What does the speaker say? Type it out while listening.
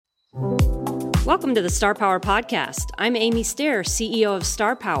Welcome to the Star Power Podcast. I'm Amy Stair, CEO of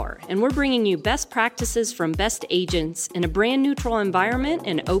Star Power, and we're bringing you best practices from best agents in a brand neutral environment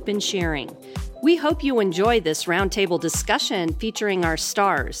and open sharing. We hope you enjoy this roundtable discussion featuring our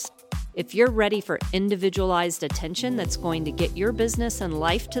stars. If you're ready for individualized attention that's going to get your business and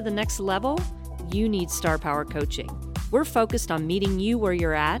life to the next level, you need Star Power coaching. We're focused on meeting you where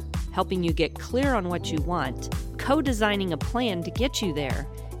you're at, helping you get clear on what you want, co-designing a plan to get you there,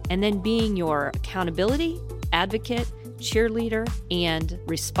 and then being your accountability, advocate, cheerleader, and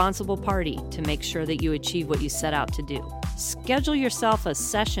responsible party to make sure that you achieve what you set out to do. Schedule yourself a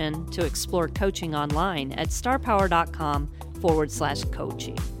session to explore coaching online at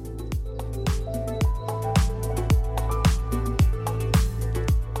starpower.com/coaching.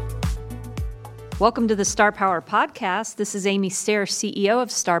 Welcome to the Star Power Podcast. This is Amy Stair, CEO of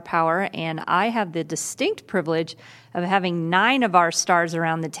Star Power, and I have the distinct privilege of having 9 of our stars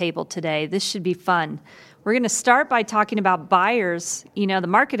around the table today. This should be fun. We're going to start by talking about buyers. You know, the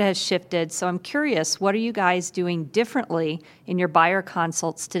market has shifted, so I'm curious, what are you guys doing differently in your buyer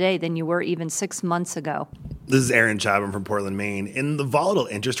consults today than you were even 6 months ago? This is Aaron Chapman from Portland, Maine. In the volatile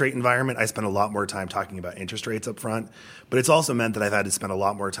interest rate environment, I spend a lot more time talking about interest rates up front, but it's also meant that I've had to spend a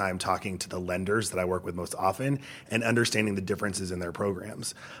lot more time talking to the lenders that I work with most often and understanding the differences in their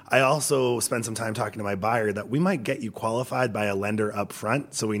programs. I also spend some time talking to my buyer that we might get you qualified by a lender up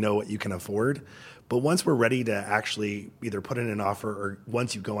front so we know what you can afford. But once we're ready to actually either put in an offer or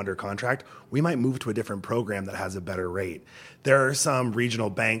once you go under contract, we might move to a different program that has a better rate. There are some regional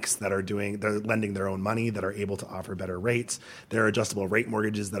banks that they're lending their own money that are able to offer better rates. There are adjustable rate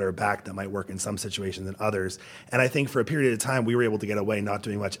mortgages that are backed that might work in some situations than others. And I think for a period of time, we were able to get away not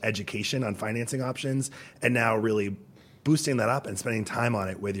doing much education on financing options, and now really boosting that up and spending time on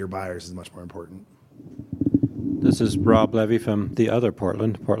it with your buyers is much more important. This is Rob Levy from the other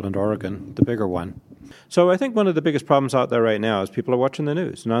Portland, Oregon, the bigger one. So I think one of the biggest problems out there right now is people are watching the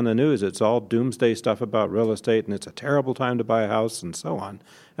news. And on the news, it's all doomsday stuff about real estate, and it's a terrible time to buy a house and so on.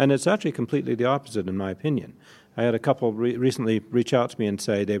 And it's actually completely the opposite, in my opinion. I had a couple recently reach out to me and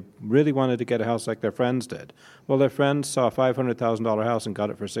say they really wanted to get a house like their friends did. Well, their friends saw a $500,000 house and got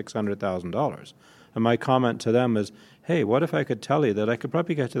it for $600,000. And my comment to them is, hey, what if I could tell you that I could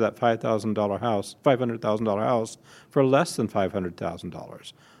probably get to that $500,000 house for less than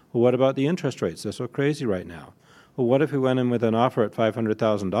 $500,000? Well, what about the interest rates? They're so crazy right now. Well, what if we went in with an offer at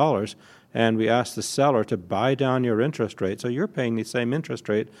 $500,000 and we asked the seller to buy down your interest rate so you're paying the same interest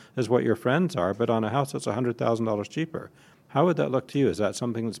rate as what your friends are, but on a house that's $100,000 cheaper? How would that look to you? Is that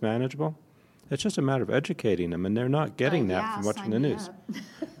something that's manageable? It's just a matter of educating them, and they're not getting that from watching the news.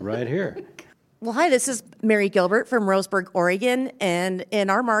 Right here. Well, hi, this is Mary Gilbert from Roseburg, Oregon, and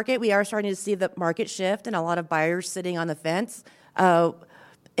in our market, we are starting to see the market shift and a lot of buyers sitting on the fence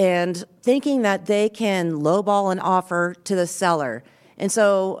and thinking that they can lowball an offer to the seller. And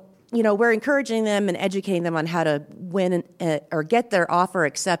so, you know, we're encouraging them and educating them on how to win or get their offer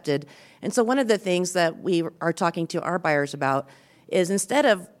accepted. And so one of the things that we are talking to our buyers about is instead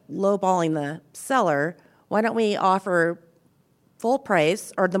of lowballing the seller, why don't we offer full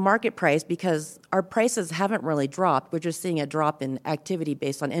price or the market price, because our prices haven't really dropped. We're just seeing a drop in activity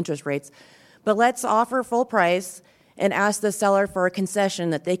based on interest rates. But let's offer full price and ask the seller for a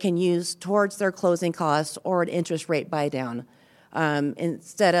concession that they can use towards their closing costs or an interest rate buy down.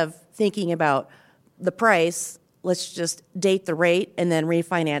 Instead of thinking about the price, let's just date the rate and then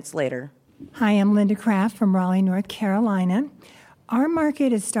refinance later. Hi, I'm Linda Kraft from Raleigh, North Carolina. Our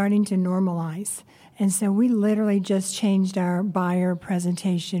market is starting to normalize. And so we literally just changed our buyer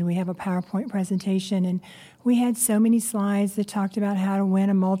presentation. We have a PowerPoint presentation, and we had so many slides that talked about how to win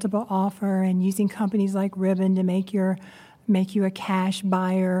a multiple offer and using companies like Ribbon to make you a cash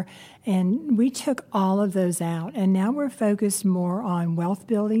buyer. And we took all of those out. And now we're focused more on wealth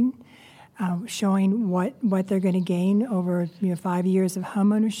building, showing what they're going to gain over 5 years of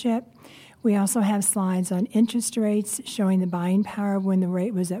homeownership. We also have slides on interest rates showing the buying power when the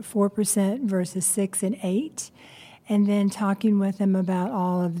rate was at 4% versus 6 and 8, and then talking with them about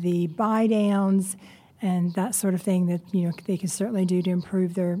all of the buy downs and that sort of thing that they can certainly do to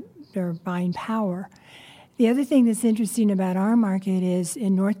improve their buying power. The other thing that's interesting about our market is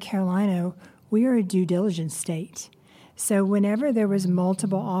in North Carolina, we are a due diligence state. So whenever there was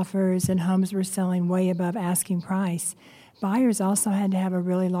multiple offers and homes were selling way above asking price, buyers also had to have a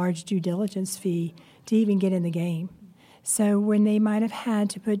really large due diligence fee to even get in the game. So when they might have had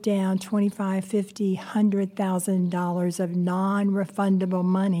to put down $25,000, $50,000, $100,000 of non-refundable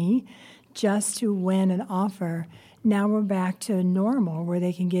money just to win an offer, now we're back to normal where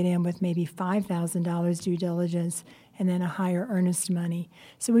they can get in with maybe $5,000 due diligence and then a higher earnest money.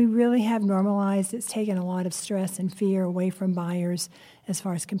 So we really have normalized. It's taken a lot of stress and fear away from buyers as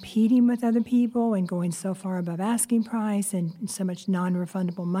far as competing with other people and going so far above asking price and so much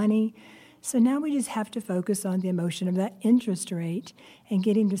non-refundable money. So now we just have to focus on the emotion of that interest rate and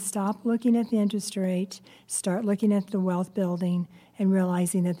getting to stop looking at the interest rate, start looking at the wealth building, and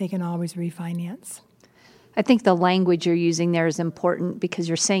realizing that they can always refinance. I think the language you're using there is important because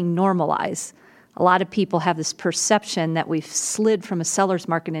you're saying normalize. A lot of people have this perception that we've slid from a seller's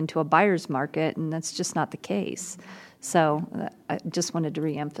market into a buyer's market, and that's just not the case. So I just wanted to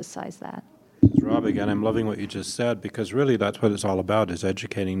reemphasize that. This is Rob again. I'm loving what you just said because really that's what it's all about, is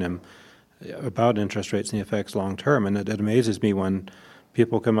educating them about interest rates and the effects long term. And it amazes me when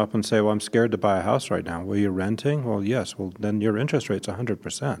people come up and say, well, I'm scared to buy a house right now. Well, you're renting? Well, yes. Well, then your interest rate's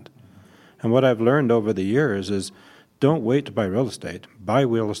 100%. And what I've learned over the years is don't wait to buy real estate. Buy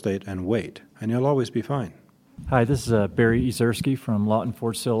real estate and wait, and you'll always be fine. Hi, this is Barry Ezerski from Lawton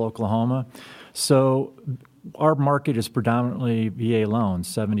Fort Sill, Oklahoma. So our market is predominantly VA loans,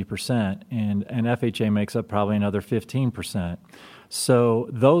 70%, and FHA makes up probably another 15%. So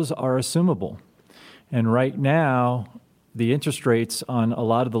those are assumable. And right now, the interest rates on a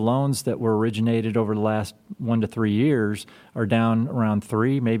lot of the loans that were originated over the last 1 to 3 years are down around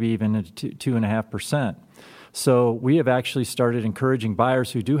 3%, maybe even 2.5%. So we have actually started encouraging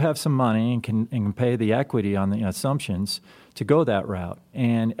buyers who do have some money and can pay the equity on the assumptions to go that route,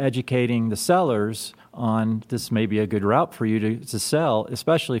 and educating the sellers on this may be a good route for you to sell,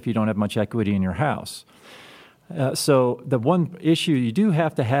 especially if you don't have much equity in your house. So the one issue you do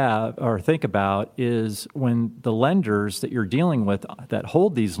have to have or think about is when the lenders that you're dealing with that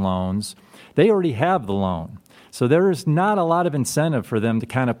hold these loans, they already have the loan. So there is not a lot of incentive for them to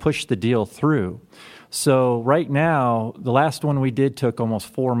kind of push the deal through. So right now, the last one we did took almost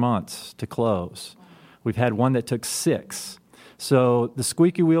 4 months to close. We've had one that took 6. So the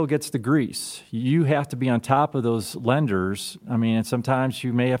squeaky wheel gets the grease. You have to be on top of those lenders. I mean, and sometimes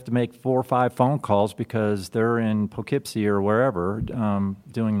you may have to make 4 or 5 phone calls because they're in Poughkeepsie or wherever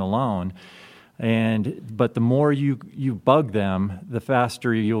doing the loan. But the more you bug them, the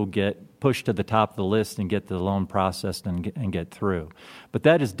faster you'll get pushed to the top of the list and get the loan processed and get through. But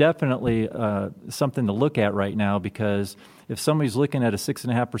that is definitely something to look at right now, because if somebody's looking at a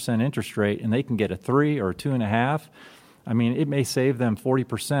 6.5% interest rate and they can get a 3 or a 2.5%, I mean, it may save them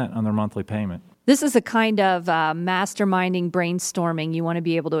 40% on their monthly payment. This is a kind of masterminding, brainstorming you want to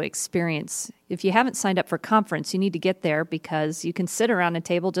be able to experience. If you haven't signed up for conference, you need to get there, because you can sit around a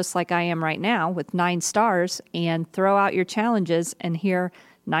table just like I am right now with 9 stars and throw out your challenges and hear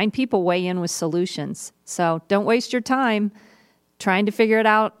 9 people weigh in with solutions. So don't waste your time trying to figure it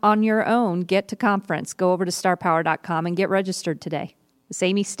out on your own. Get to conference. Go over to starpower.com and get registered today. It's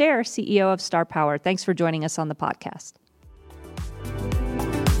Amy Stair, CEO of Star Power. Thanks for joining us on the podcast.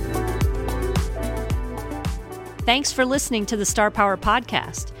 Thanks for listening to the Star Power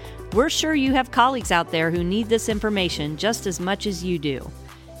Podcast. We're sure you have colleagues out there who need this information just as much as you do.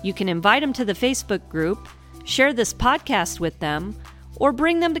 You can invite them to the Facebook group, share this podcast with them, or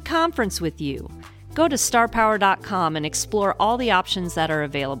bring them to conference with you. Go to starpower.com and explore all the options that are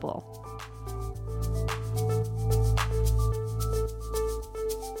available.